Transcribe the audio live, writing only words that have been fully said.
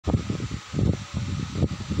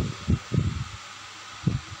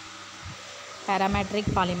Parametric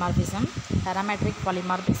polymorphism. Parametric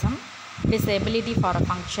polymorphism is the ability for a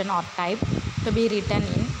function or type to be written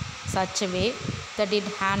in such a way that it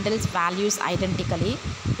handles values identically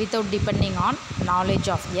without depending on knowledge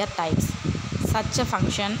of their types. Such a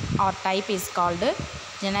function or type is called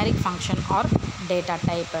generic function or data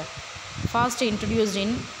type. First introduced in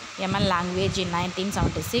ML language in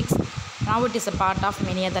 1976. Now it is a part of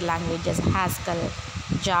many other languages: Haskell,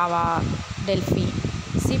 Java, Delphi.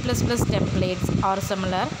 C++ templates are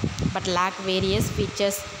similar but lack various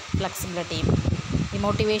features flexibility. The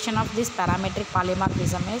motivation of this parametric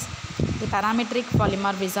polymorphism is the parametric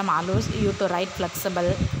polymorphism allows you to write flexible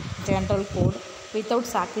general code without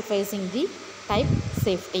sacrificing the type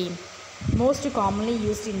safety. Most commonly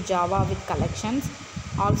used in Java with collections,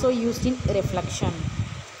 also used in reflection.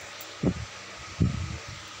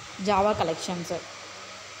 Java collections.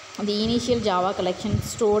 The initial Java collection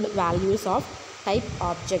stored values of type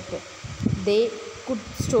object. They could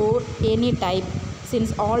store any type since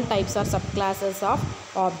all types are subclasses of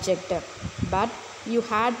object, but you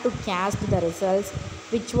had to cast the results,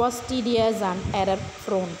 which was tedious and error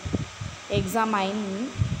prone. Examining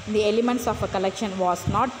the elements of a collection was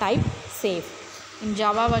not type safe. In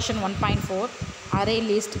Java version 1.4, array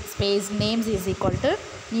list space names is equal to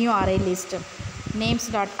new array list.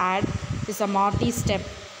 Names.add is a multi-step.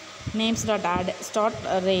 Names.add start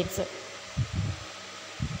rates.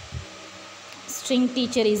 String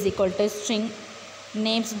teacher is equal to string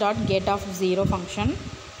names.get of 0 function.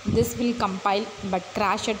 This will compile but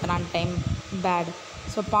crash at runtime. Bad.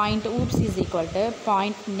 So point oops is equal to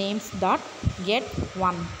point names.get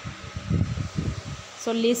 1.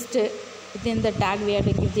 So list within the tag we have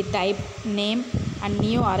to give the type name and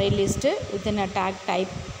new array list within a tag type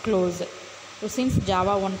close. So since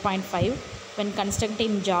Java 1.5, when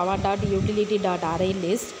constructing java.utility.array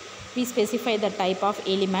list, we specify the type of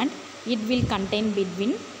element it will contain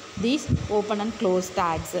between these open and close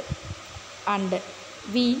tags, and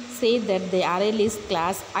we say that the array list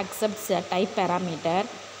class accepts a type parameter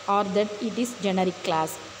or that it is generic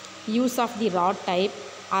class. Use of the raw type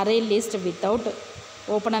array list without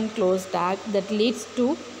open and close tag that leads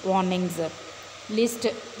to warnings. List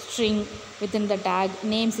string within the tag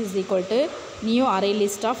names is equal to new array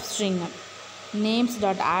list of string.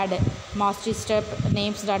 Names.add mastery step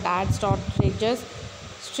names.add start ranges.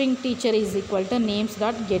 String teacher is equal to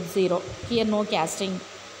names.get 0. Here no casting.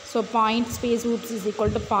 So point space oops is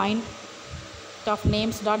equal to point of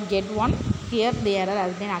names.get 1. Here the error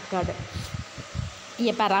has been occurred.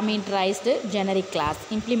 A parameterized generic class.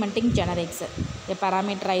 Implementing generics. A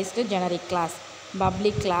parameterized generic class.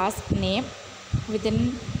 Public class name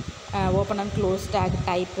within open and close tag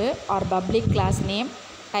type, or public class name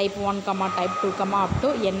type 1, type 2, up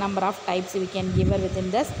to n number of types we can give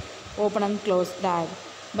within this open and close tag.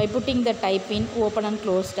 By putting the type in open and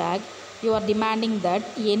close tag, you are demanding that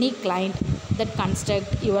any client that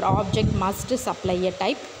construct your object must supply a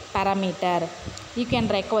type parameter. You can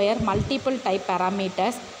require multiple type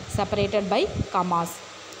parameters separated by commas.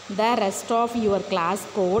 The rest of your class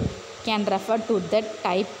code can refer to that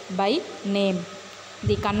type by name.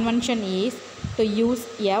 The convention is to use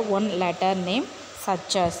a one-letter name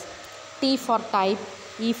such as T for type,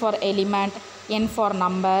 E for element, N for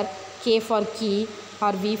number, K for key,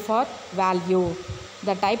 or V for value.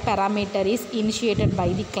 The type parameter is initiated by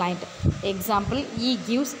the client. Example, E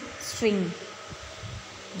gives string.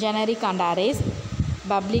 Generic and arrays.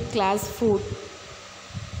 Public class food.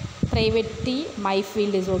 Private T, my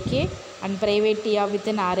field is okay, and private T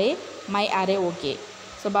within array, my array okay.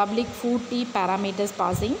 So public food T parameters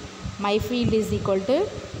passing. My field is equal to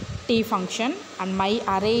T function and my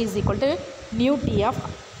array is equal to new T of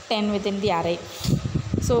 10 within the array.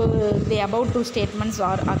 So the above two statements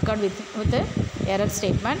are occurred with the error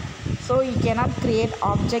statement. So you cannot create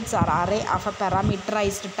objects or array of a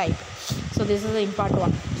parameterized type. So this is the important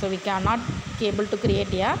one. So we cannot be able to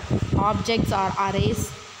create a objects or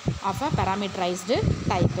arrays of a parameterized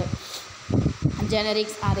type.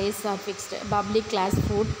 Generics arrays are fixed. Public class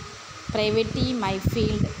food, private T my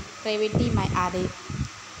field, private T my array.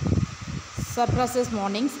 Suppresses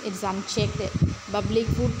warnings, it's unchecked. Public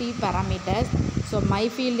food T parameters. So my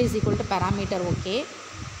field is equal to parameter okay.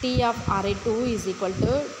 T of array 2 is equal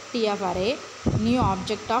to T of array. New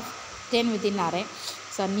object of 10 within array.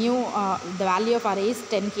 So new the value of array is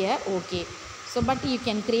 10 here okay. So but you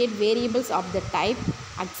can create variables of the type,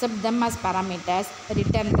 accept them as parameters,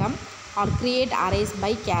 return them, or create arrays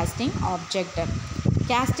by casting object.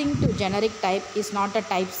 Casting to generic type is not a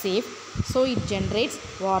type safe, so it generates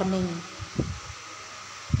warning.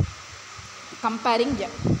 Comparing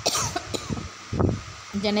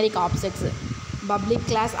generic objects. Public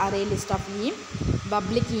class array list of E.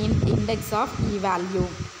 Public int index of E value.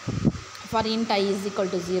 For int I is equal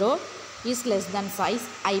to 0 is less than size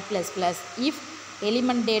I plus plus. If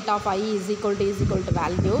element data of I is equal to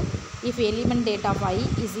value. If element data of I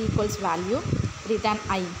is equals value, return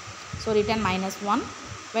I. So return -1.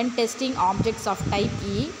 When testing objects of type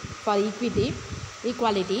E for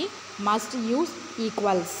equality must use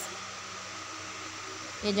equals.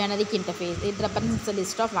 A generic interface. It represents a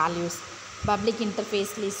list of values. Public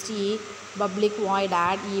interface list E, public void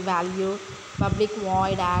add E value, public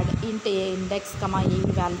void add int A index comma E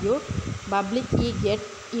value, public E get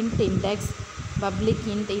int index, public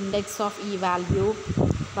int index of E value,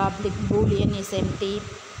 public boolean is empty,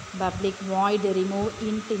 public void remove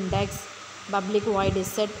int index, public void is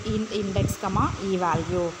set int index comma E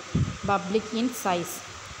value, public int size,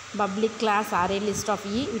 public class array list of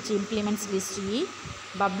E which implements list E,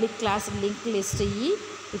 public class linked list E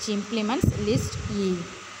which implements list E.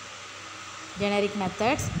 Generic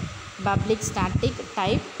methods. Public static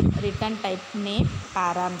type return type name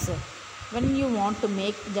params. When you want to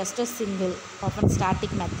make just a single often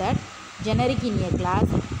static method generic in a class,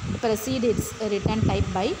 precede its return type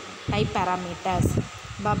by type parameters.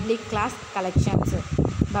 Public class collections.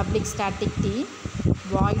 Public static T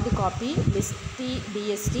void copy list T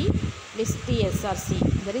dst list T src.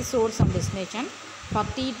 There is source and destination. For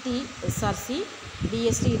T src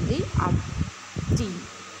dst is the T.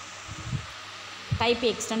 Type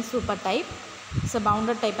extends super type. So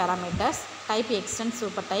bounded type parameters. Type extends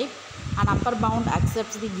super type. An upper bound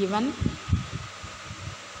accepts the given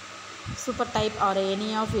super type or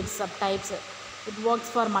any of its subtypes. It works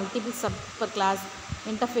for multiple superclass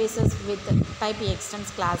interfaces with type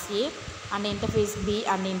extends class A and interface B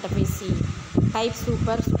and interface C. Type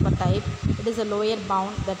super type. It is a lower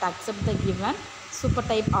bound that accepts the given super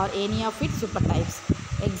type or any of its supertypes.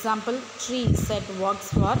 Example, tree set works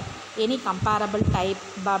for any comparable type.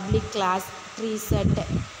 Public class tree set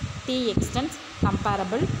T extends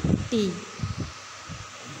comparable T.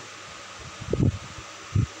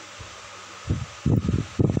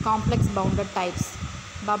 Complex bounded types.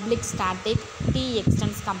 Public static T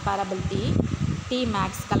extends comparable T. T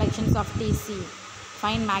max collections of TC.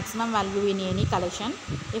 Find maximum value in any collection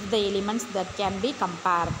if the elements that can be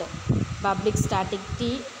compared. Public static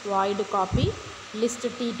T void copy list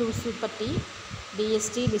T2 super T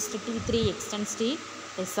dst list T3 extends T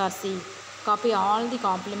src. Copy all the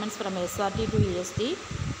complements from srt to est.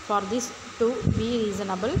 For this to be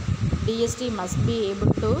reasonable, dst must be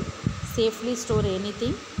able to safely store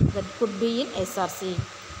anything that could be in src.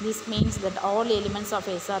 This means that all elements of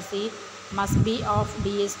src must be of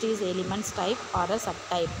dst's elements type or a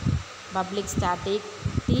subtype. Public static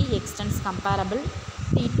T extends comparable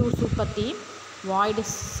T2 super T void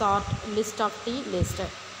sort list of T list.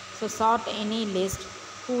 So sort any list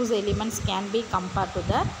whose elements can be compared to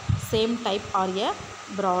the same type or a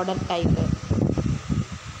broader type.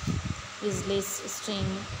 Is list string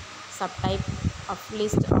subtype of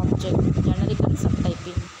list object generic and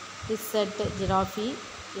subtyping. Is set giraffe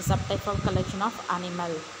is subtype of collection of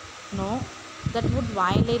animal. No, that would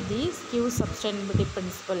violate the skew subtrainability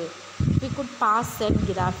principle. We could pass set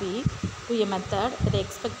giraffe to a method that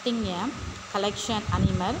expecting a collection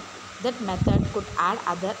animal. That method could add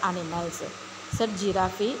other animals. Set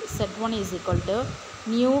giraffe set1 is equal to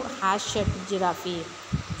new hash set giraffe.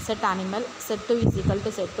 Set animal set2 is equal to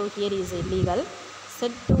set2 here is illegal.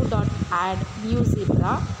 Set2 dot add new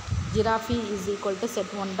zebra giraffe is equal to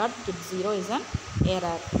set1 dot get 0 is an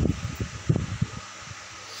error.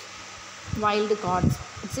 Wildcards.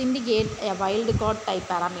 It indicates a wildcard type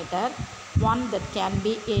parameter, one that can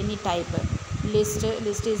be any type. List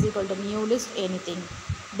is equal to new list anything.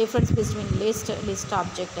 Difference between list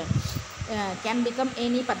object can become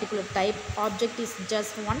any particular type. Object is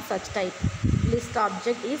just one such type. List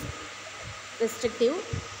object is restrictive,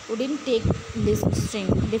 wouldn't take list string.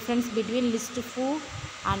 Difference between list foo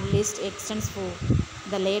and list extends foo.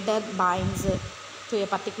 The latter binds to a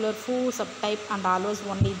particular foo subtype and allows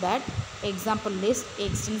only that. Example, list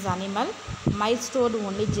extends animal might store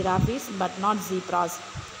only giraffes but not zebras.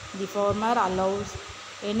 The former allows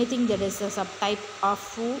anything that is a subtype of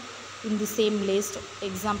foo in the same list.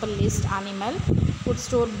 Example, list animal could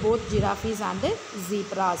store both giraffes and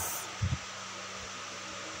zebras.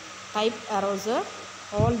 Type eraser.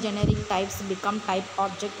 All generic types become type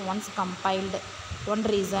object once compiled. One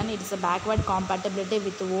reason, it is a backward compatibility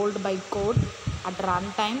with old bytecode. At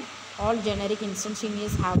runtime, all generic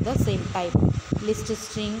instances have the same type. List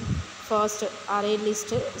string first, array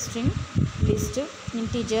list string list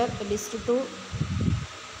integer list to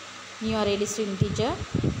new array list integer,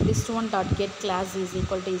 list1 dot get class is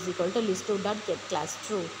equal to list2 dot get class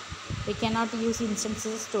true. We cannot use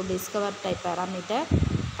instances to discover type parameter.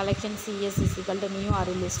 Collection cs is equal to new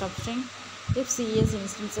array list of string. If cs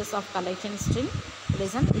instances of collection string, it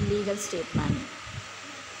is an illegal statement.